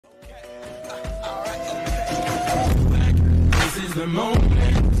is the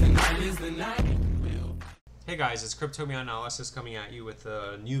moment, tonight is the night. Hey guys, it's Crypto Analysis coming at you with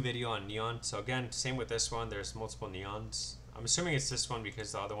a new video on Neon. So again, same with this one, there's multiple Neons. I'm assuming it's this one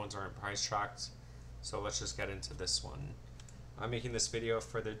because the other ones aren't price tracked. So let's just get into this one. I'm making this video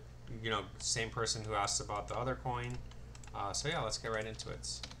for the same person who asked about the other coin. So yeah, let's get right into it.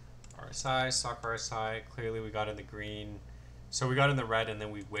 RSI, stock RSI, clearly we got in the green. So we got in the red and then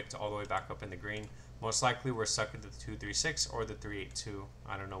we wicked all the way back up in the green. Most likely we're stuck at the 236 or the 382.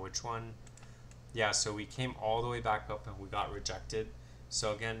 I don't know which one. Yeah, so we came all the way back up and we got rejected.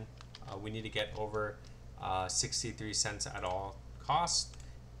 So again, we need to get over 63 cents at all costs.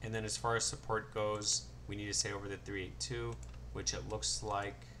 And then as far as support goes, we need to stay over the 382, which it looks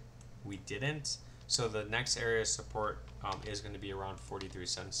like we didn't. So the next area of support is going to be around 43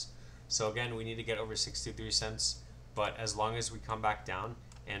 cents. So again, we need to get over 63 cents. But as long as we come back down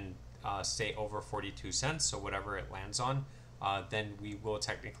and stay over 42 cents, so whatever it lands on, then we will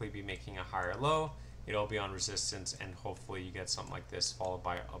technically be making a higher low. It'll be on resistance, and hopefully you get something like this followed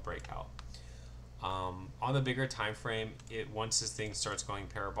by a breakout. On the bigger time frame, once this thing starts going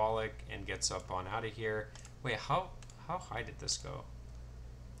parabolic and gets up on out of here. Wait, how high did this go?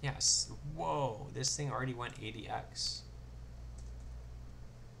 Yes. Whoa, this thing already went 80x.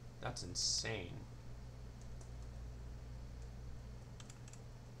 That's insane.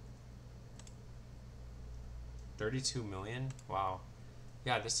 $32 million? Wow.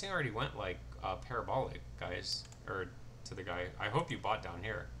 Yeah, this thing already went like parabolic, guys. Or to the guy. I hope you bought down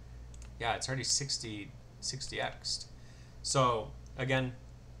here. Yeah, it's already 60x'd. So, again,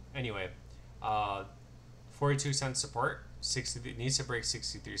 anyway, 42 cents support. It needs to break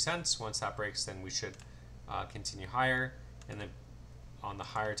 63 cents. Once that breaks, then we should continue higher. And then on the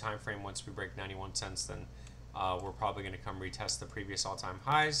higher time frame, once we break 91 cents, then we're probably going to come retest the previous all-time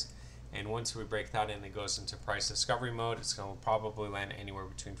highs. And once we break that in, it goes into price discovery mode. It's going to probably land anywhere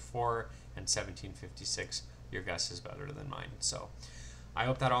between 4 and 1756. Your guess is better than mine. So I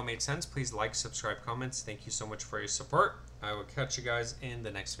hope that all made sense. Please like, subscribe, comments. Thank you so much for your support. I will catch you guys in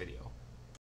the next video.